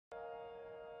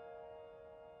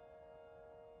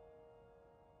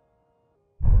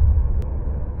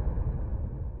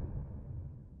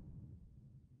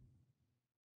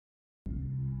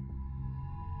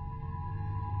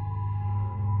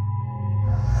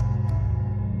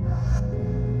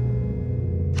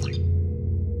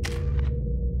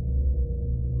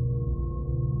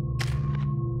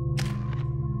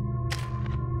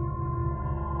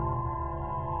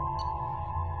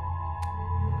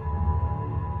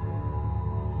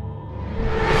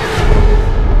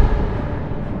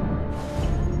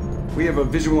have a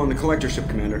visual on the collector ship,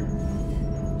 Commander.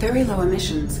 Very low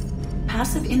emissions.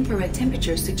 Passive infrared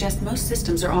temperatures suggest most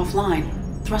systems are offline.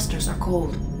 Thrusters are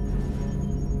cold.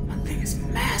 That thing is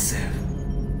massive.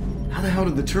 How the hell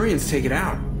did the Turians take it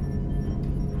out?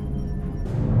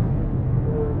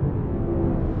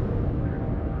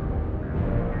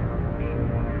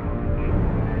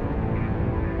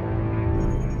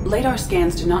 Radar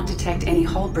scans do not detect any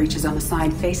hull breaches on the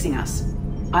side facing us.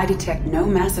 I detect no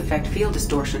mass effect field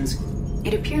distortions.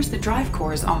 It appears the drive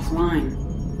core is offline.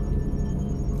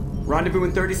 Rendezvous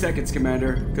in 30 seconds,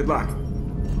 Commander. Good luck.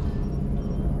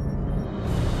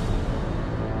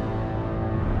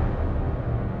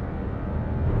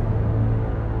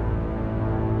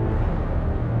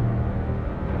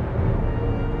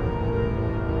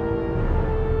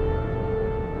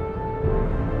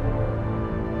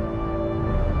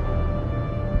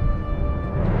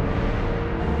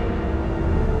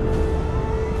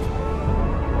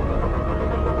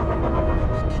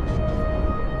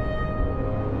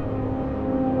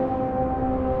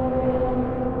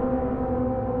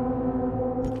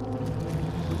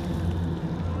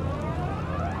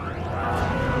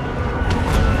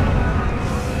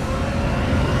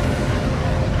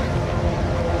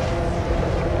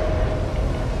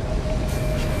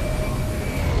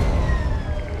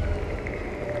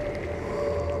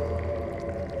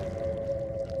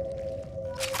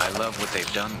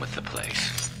 Done with the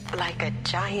place. Like a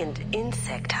giant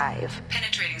insect hive.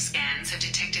 Penetrating scans have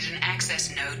detected an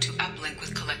access node to uplink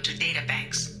with collector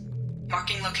databanks.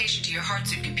 Marking location to your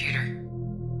hardsuit computer.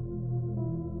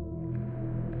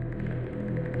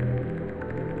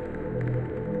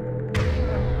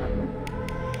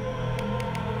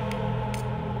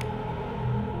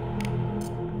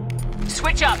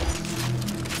 Switch up!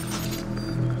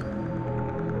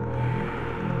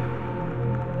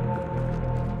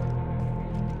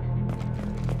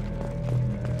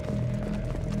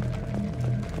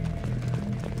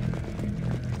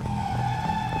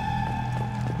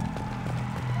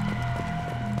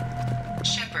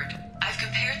 Shepard, I've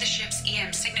compared the ship's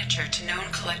EM signature to known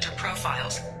collector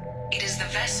profiles. It is the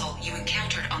vessel you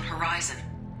encountered on Horizon.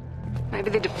 Maybe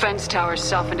the defense towers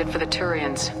softened it for the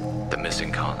Turians. The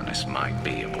missing colonists might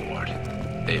be aboard,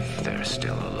 if they're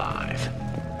still alive.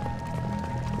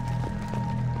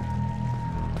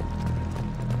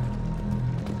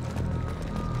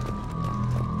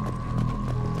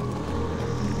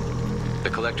 The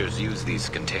collectors use these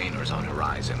containers on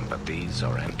Horizon, but these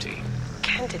are empty.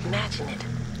 Can't imagine it.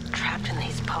 Trapped in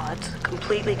these pods,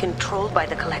 completely controlled by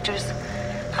the collectors.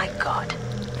 My God.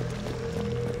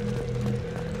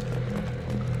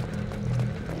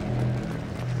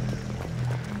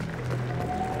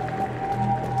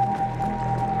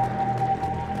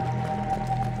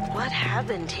 What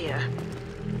happened here?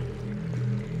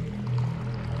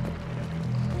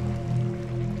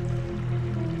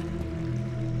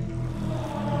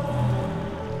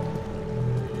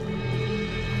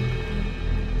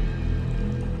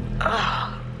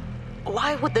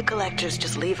 Why would the collectors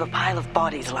just leave a pile of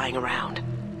bodies lying around?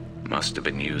 Must have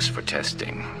been used for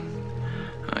testing.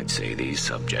 I'd say these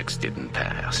subjects didn't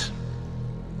pass.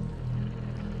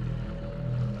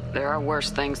 There are worse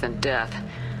things than death.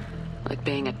 Like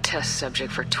being a test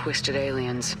subject for twisted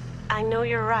aliens. I know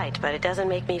you're right, but it doesn't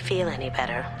make me feel any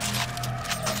better.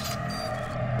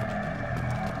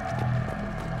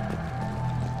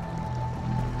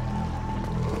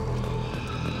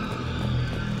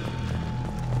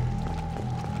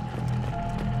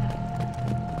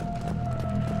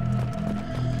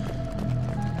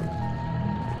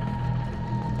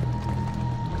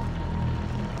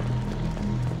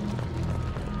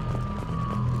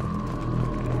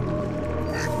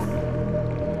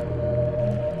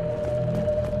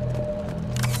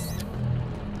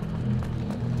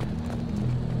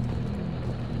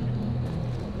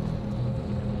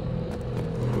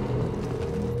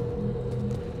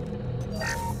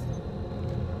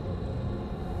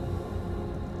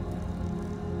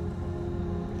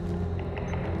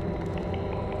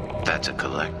 That's a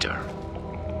collector.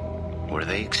 Were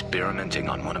they experimenting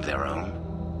on one of their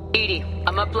own? Edie,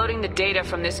 I'm uploading the data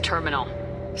from this terminal.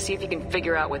 See if you can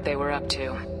figure out what they were up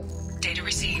to. Data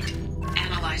received.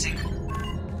 Analyzing.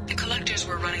 The collectors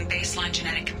were running baseline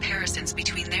genetic comparisons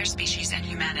between their species and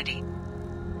humanity.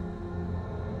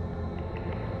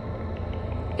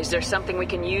 Is there something we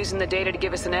can use in the data to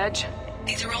give us an edge?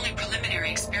 These are only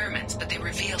preliminary experiments, but they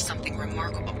reveal something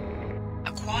remarkable.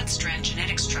 A quad-strand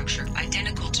genetic structure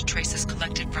identical to traces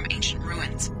collected from ancient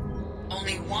ruins.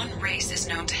 Only one race is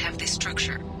known to have this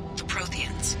structure, the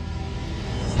Protheans.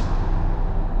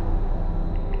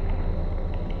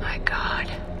 My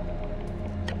God.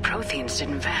 The Protheans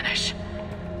didn't vanish.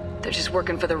 They're just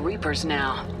working for the Reapers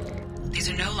now. These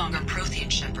are no longer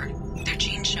Prothean, Shepard. Their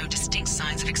genes show distinct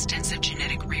signs of extensive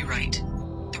genetic rewrite.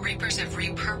 The Reapers have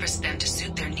repurposed them to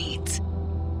suit their needs.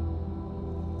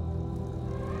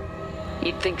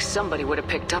 You'd think somebody would have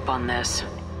picked up on this.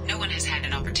 No one has had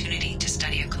an opportunity to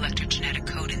study a collector genetic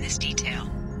code in this detail.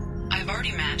 I've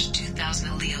already matched 2,000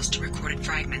 alleles to recorded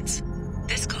fragments.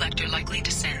 This collector likely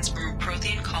descends from a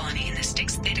Prothean colony in the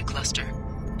Styx Theta cluster.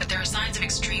 But there are signs of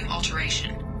extreme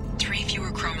alteration. 3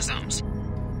 fewer chromosomes.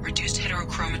 Reduced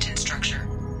heterochromatin structure.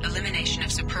 Elimination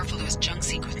of superfluous junk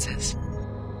sequences.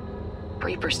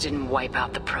 Reapers didn't wipe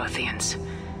out the Protheans.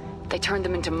 They turned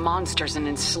them into monsters and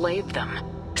enslaved them.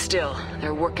 Still,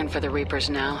 they're working for the Reapers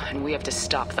now, and we have to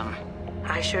stop them.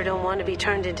 I sure don't want to be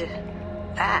turned into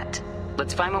that.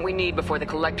 Let's find what we need before the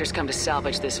Collectors come to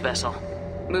salvage this vessel.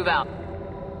 Move out.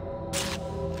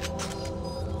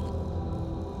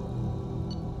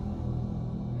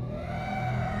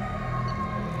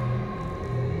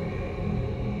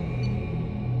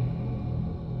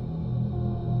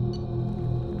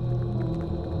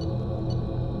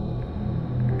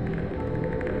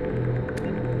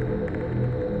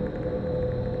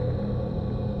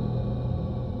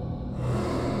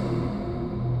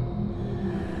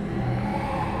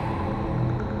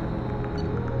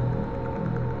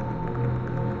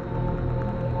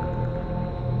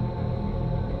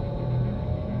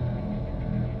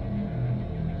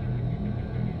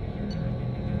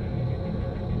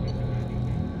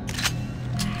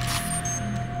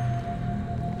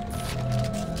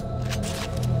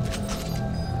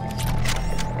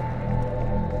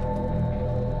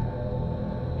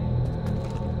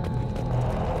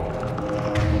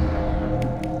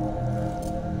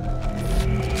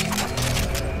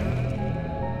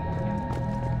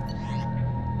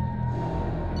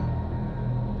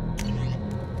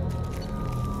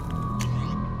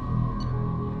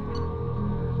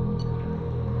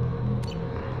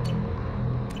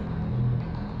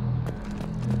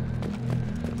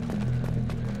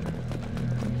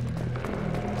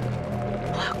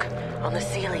 On the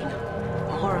ceiling.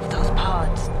 More of those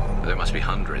pods. There must be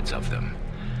hundreds of them.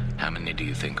 How many do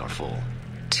you think are full?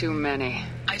 Too many.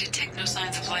 I detect no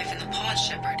signs of life in the pod,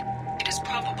 Shepard. It is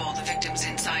probable the victims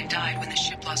inside died when the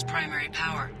ship lost primary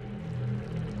power.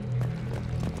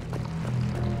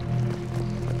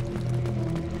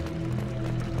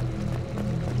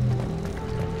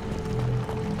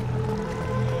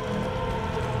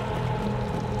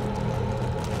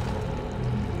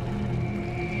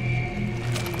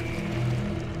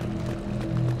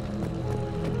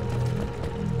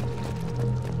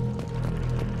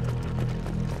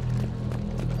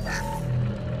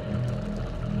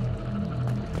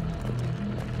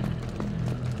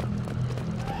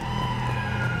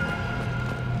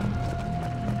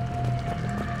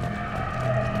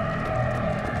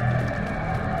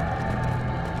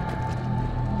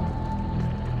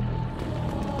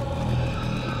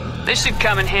 This should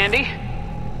come in handy.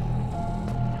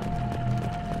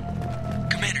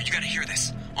 Commander, you gotta hear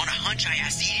this. On a hunch, I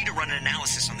asked EDI to run an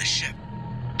analysis on this ship.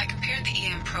 I compared the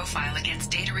EM profile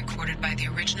against data recorded by the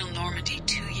original Normandy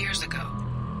 2 years ago.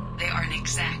 They are an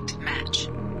exact match.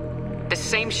 The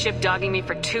same ship dogging me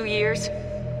for 2 years?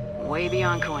 Way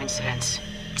beyond coincidence.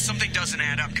 Something doesn't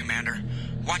add up, Commander.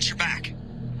 Watch your back.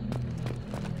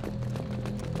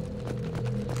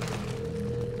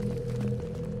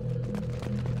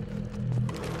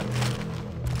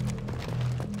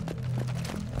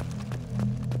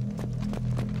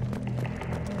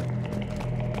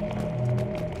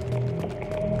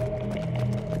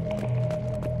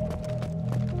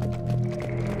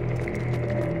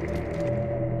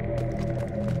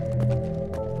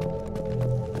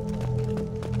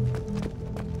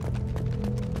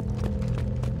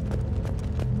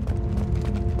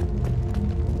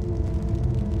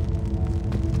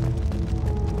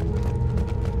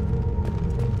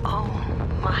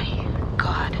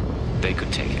 They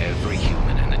could take every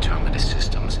human in the Terminus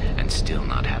systems and still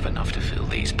not have enough to fill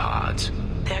these pods.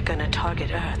 They're gonna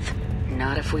target Earth.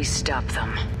 Not if we stop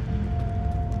them.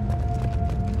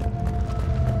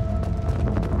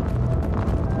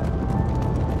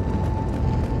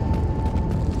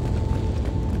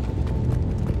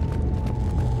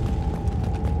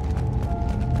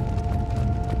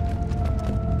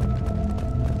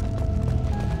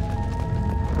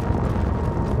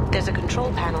 There's a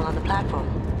control panel on the platform.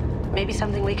 Maybe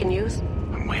something we can use?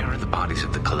 Where are the bodies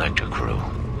of the Collector crew?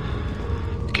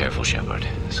 Careful, Shepard.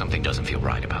 Something doesn't feel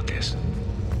right about this.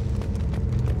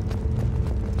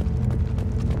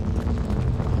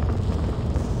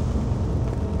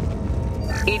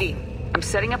 EDI, I'm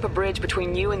setting up a bridge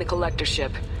between you and the Collector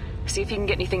ship. See if you can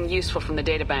get anything useful from the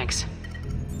databanks.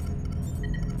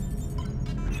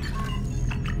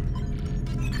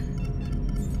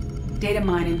 Data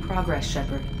mine in progress,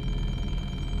 Shepard.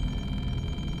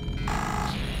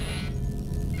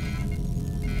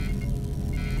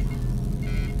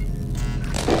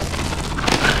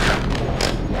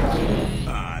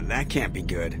 That can't be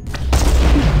good.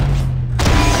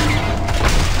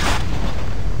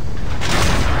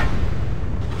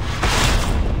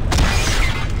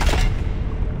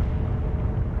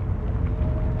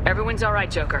 Everyone's all right,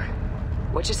 Joker.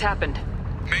 What just happened?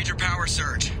 Major power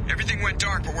surge. Everything went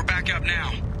dark, but we're back up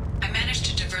now. I managed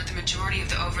to divert the majority of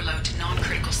the overload to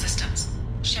non-critical systems.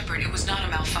 Shepard, it was not a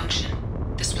malfunction.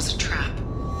 This was a trap.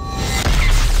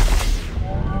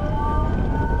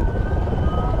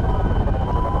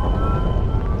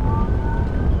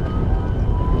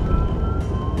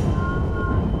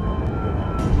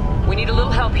 We need a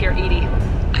little help here, Edie.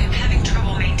 I am having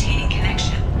trouble maintaining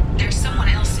connection. There's someone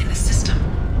else in the system.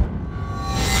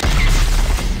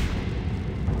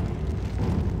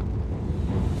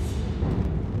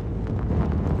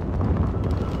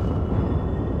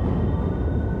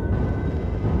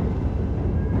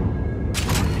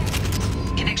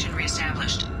 Connection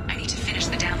reestablished. I need to finish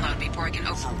the download before I can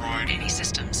override any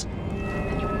systems.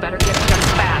 Then you better get it done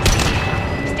fast,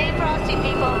 Edie. Stay frosty,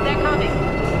 people. They're coming.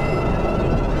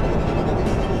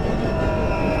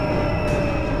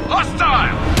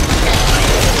 Hostile!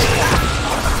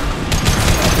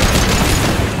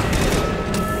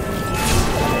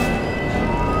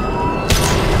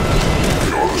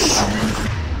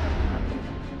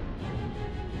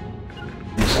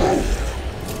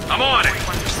 I'm on it!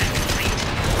 1% complete.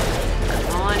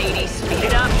 Come on, Edie, speed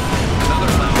it up.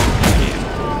 Another level.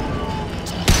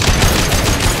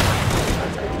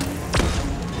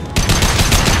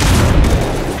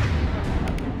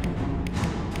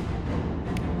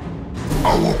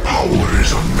 Our power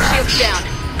is unmatched. Shields down.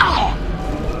 Oh.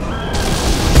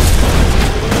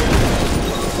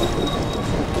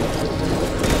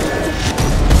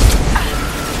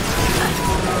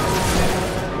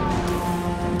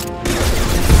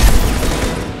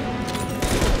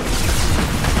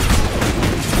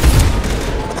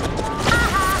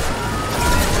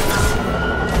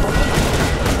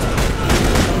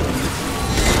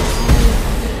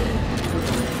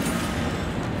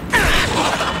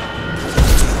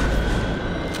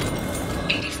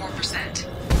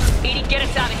 Edie, get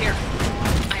us out of here.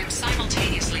 I am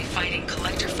simultaneously fighting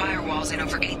collector firewalls in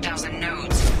over 8,000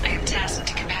 nodes. I am tasked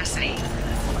to capacity.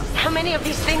 How many of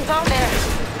these things are there?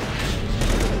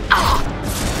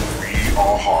 We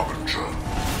are Harbinger.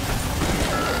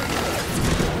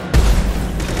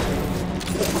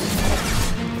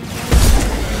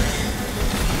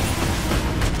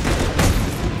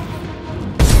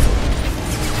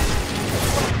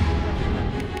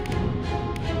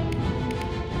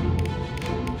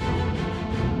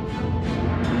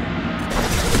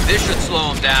 This should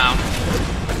slow him down.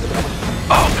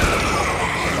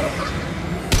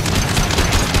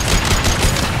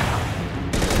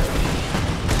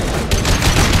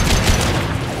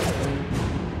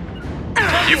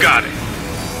 You got it.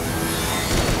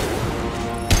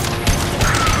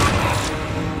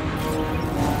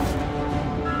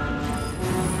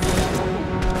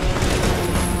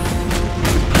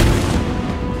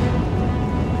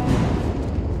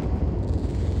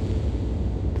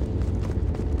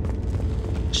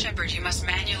 Shepard, you must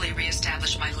manually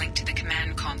re-establish my link to the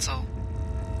command console.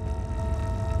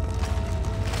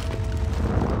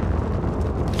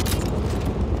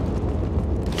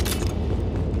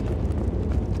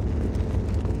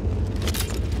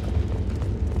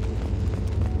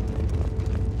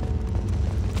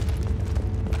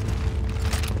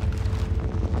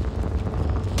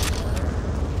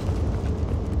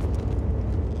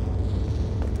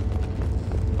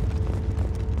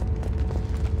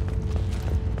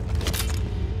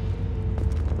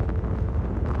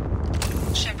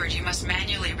 Shepard, you must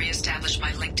manually re-establish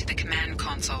my link to the command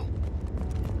console.